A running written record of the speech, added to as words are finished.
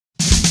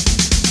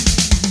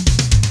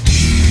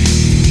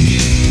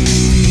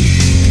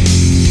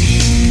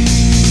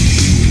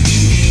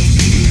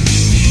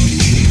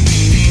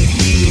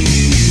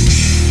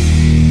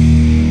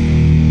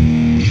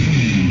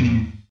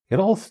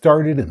all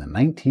started in the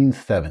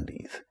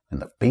 1970s in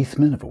the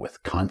basement of a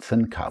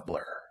Wisconsin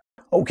cobbler.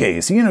 Okay,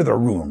 so you enter the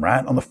room,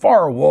 right? On the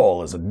far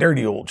wall is a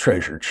dirty old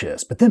treasure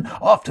chest, but then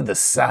off to the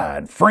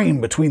side,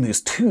 framed between these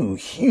two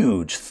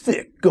huge,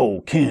 thick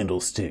gold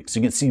candlesticks,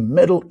 you can see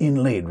metal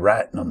inlaid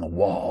writing on the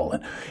wall,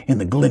 and in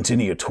the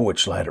glinting of a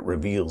torchlight it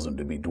reveals them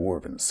to be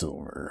dwarven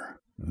silver.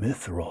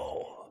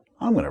 Mithril.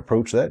 I'm going to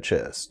approach that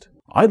chest.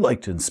 I'd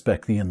like to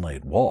inspect the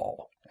inlaid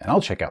wall. And I'll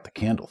check out the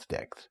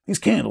candlesticks. These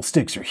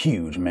candlesticks are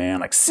huge, man,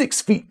 like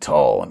 6 feet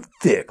tall and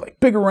thick, like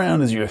big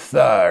around as your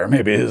thigh, or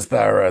maybe his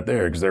thigh right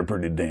there, because they're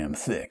pretty damn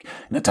thick.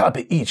 And atop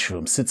of each of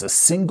them sits a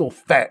single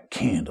fat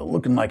candle,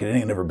 looking like it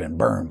ain't never been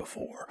burned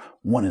before.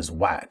 One is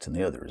white and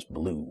the other is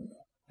blue.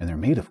 And they're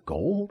made of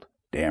gold?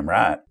 Damn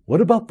right.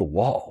 What about the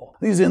wall?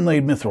 These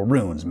inlaid mithril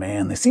runes,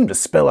 man, they seem to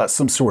spell out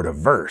some sort of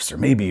verse, or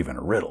maybe even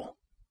a riddle.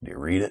 Do you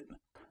read it?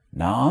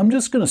 Nah, I'm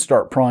just going to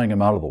start prying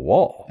them out of the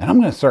wall. And I'm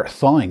going to start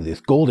sawing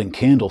these golden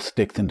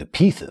candlesticks into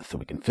pieces so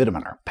we can fit them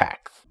in our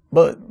packs.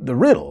 But the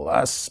riddle,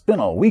 I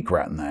spent a week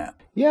writing that.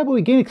 Yeah, but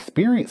we gain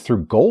experience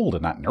through gold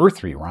and not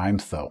nursery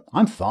rhymes, so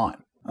I'm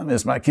sawing. I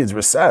miss my kid's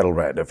recital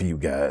writing for you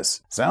guys.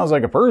 Sounds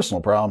like a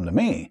personal problem to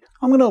me.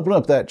 I'm going to open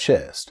up that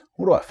chest.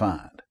 What do I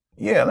find?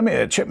 Yeah, let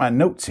me check my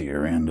notes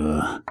here and,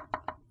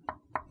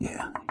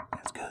 yeah,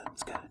 that's good,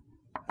 that's good.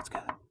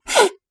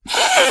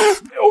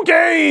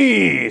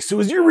 Okay, so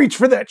as you reach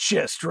for that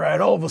chest,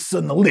 right, all of a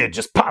sudden the lid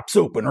just pops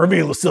open,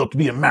 reveals itself to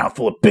be a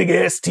mouthful of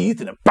big-ass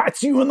teeth, and it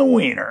bites you in the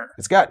wiener.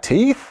 It's got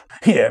teeth?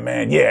 Yeah,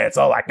 man, yeah, it's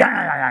all like...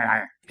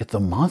 It's a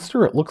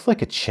monster? It looks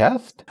like a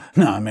chest?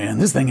 Nah, man,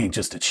 this thing ain't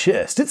just a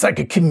chest. It's like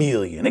a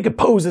chameleon. It can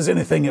pose as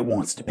anything it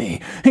wants to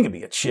be. It can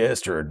be a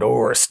chest or a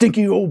door or a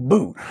stinky old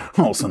boot.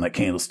 All of a sudden that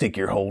candlestick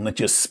you're holding, it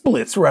just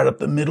splits right up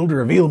the middle to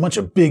reveal a bunch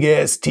of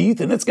big-ass teeth,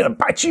 and it's gonna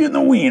bite you in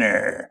the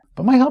wiener.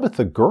 But my hobbit's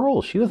a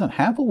girl. She doesn't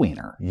have a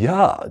wiener.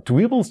 Yeah,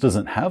 Dweebles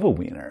doesn't have a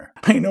wiener.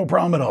 Ain't no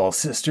problem at all,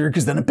 sister,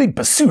 because then a big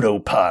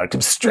pseudopod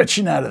comes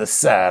stretching out of the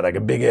side like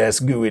a big-ass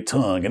gooey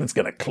tongue, and it's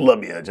gonna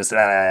club you just...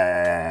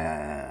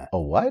 A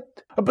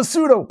what? A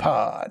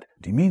pseudopod.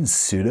 Do you mean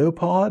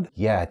pseudopod?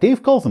 Yeah,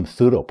 Dave calls them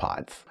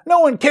pseudopods. No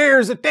one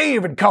cares what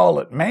Dave would call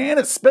it, man.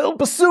 It's spelled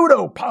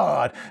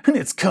pseudopod, and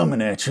it's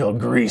coming at you all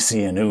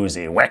greasy and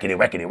oozy. Wackety,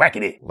 wackety,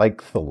 wackety.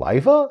 Like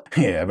saliva?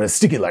 Yeah, but it's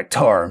sticky like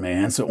tar,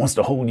 man, so it wants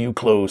to hold you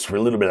close for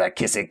a little bit of that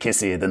kissy,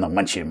 kissy, then the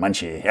munchy,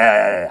 munchy.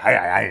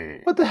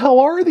 What the hell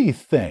are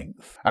these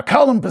things? I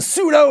call them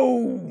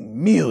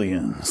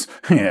pseudo-melians.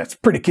 Yeah, it's a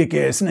pretty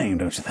kick-ass name,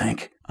 don't you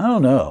think? I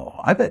don't know.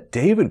 I bet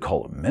Dave would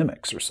call them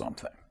mimics or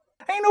something.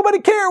 Ain't nobody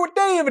care what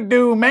David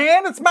do,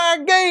 man. It's my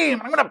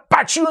game. I'm gonna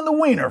bite you in the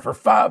wiener for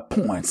 5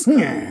 points.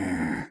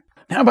 How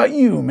about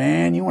you,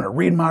 man? You want to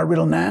read my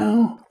riddle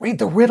now? Read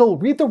the riddle.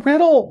 Read the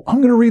riddle. I'm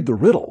gonna read the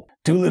riddle.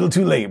 Too little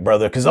too late,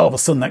 brother, because all of a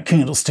sudden that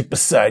candlestick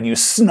beside you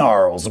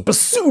snarls. A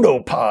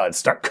pseudopods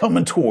start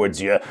coming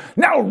towards you.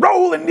 Now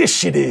roll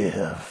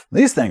initiative.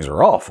 These things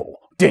are awful.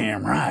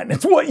 Damn right,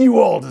 it's what you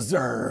all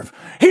deserve.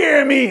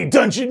 Hear me,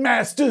 dungeon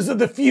masters of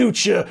the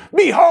future.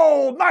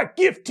 Behold my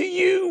gift to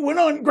you when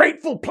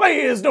ungrateful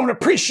players don't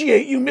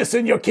appreciate you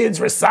missing your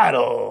kid's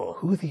recital.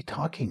 Who's he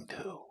talking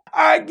to?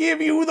 I give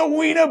you the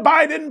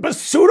wiener-biting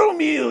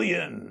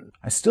pseudomelian.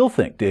 I still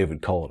think Dave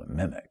would call it a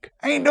mimic.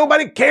 Ain't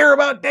nobody care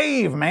about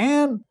Dave,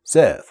 man.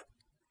 Seth.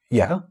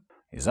 Yeah?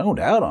 You zoned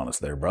out on us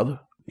there,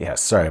 brother. Yeah,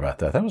 sorry about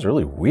that. That was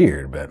really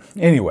weird, but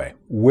anyway,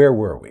 where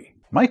were we?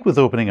 Mike was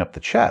opening up the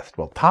chest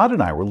while Todd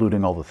and I were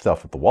looting all the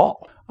stuff at the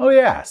wall. Oh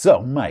yeah,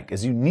 so Mike,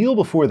 as you kneel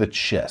before the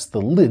chest,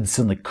 the lid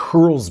suddenly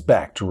curls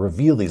back to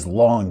reveal these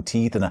long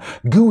teeth and a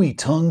gooey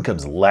tongue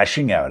comes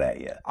lashing out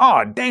at you.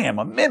 Aw, damn,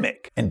 a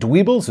mimic! And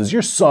Dweebles, as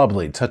your saw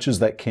blade touches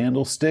that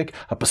candlestick,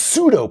 a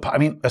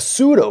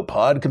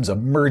pseudopod comes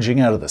emerging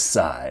out of the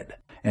side.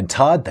 And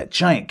Todd, that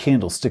giant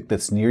candlestick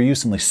that's near you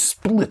suddenly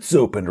splits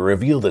open to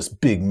reveal this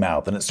big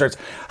mouth, and it starts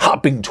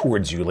hopping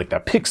towards you like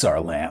that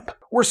Pixar lamp.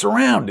 We're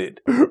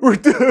surrounded. We're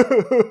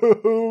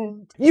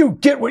doomed. You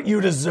get what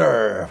you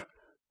deserve.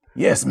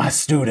 Yes, my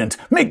student,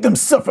 make them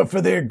suffer for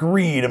their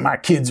greed in my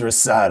kid's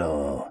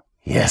recital.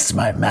 Yes,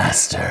 my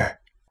master.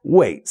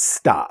 Wait,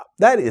 stop.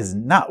 That is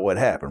not what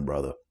happened,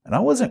 brother. And I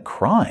wasn't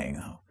crying,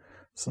 though.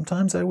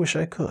 Sometimes I wish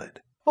I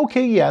could.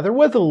 Okay, yeah, there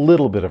was a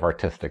little bit of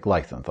artistic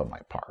license on my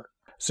part.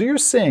 So you're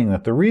saying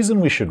that the reason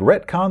we should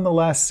retcon the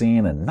last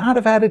scene and not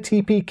have had a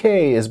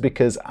TPK is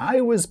because I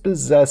was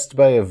possessed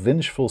by a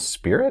vengeful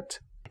spirit?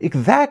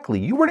 Exactly.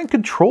 You weren't in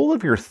control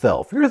of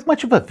yourself. You're as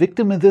much of a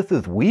victim of this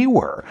as we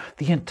were.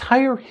 The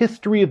entire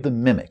history of the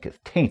Mimic is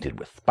tainted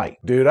with spite.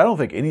 Dude, I don't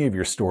think any of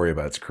your story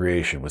about its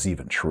creation was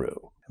even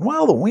true. And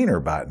while the wiener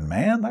biting,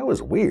 man, that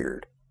was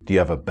weird. Do you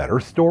have a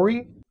better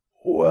story?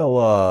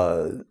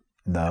 Well,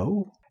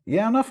 no.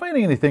 Yeah, I'm not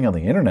finding anything on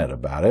the internet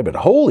about it, but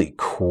holy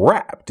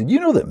crap! Did you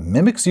know that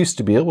mimics used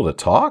to be able to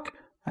talk?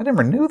 I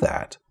never knew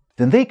that.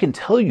 Then they can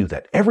tell you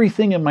that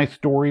everything in my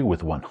story was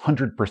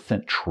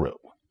 100% true.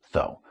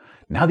 So,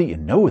 now that you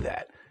know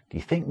that, do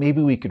you think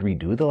maybe we could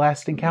redo the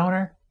last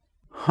encounter?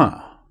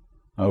 Huh.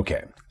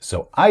 Okay,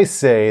 so I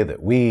say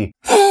that we...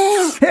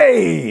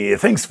 Hey,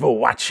 thanks for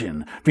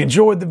watching. If you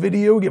enjoyed the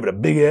video, give it a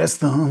big ass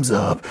thumbs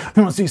up. If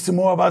you want to see some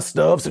more of our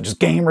stuff, such as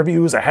game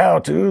reviews or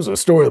how-tos or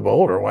story of the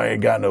bold, or why you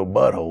ain't got no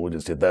butthole,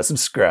 just hit that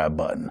subscribe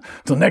button.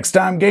 Till next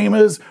time,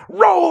 gamers,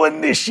 roll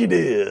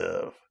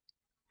initiative!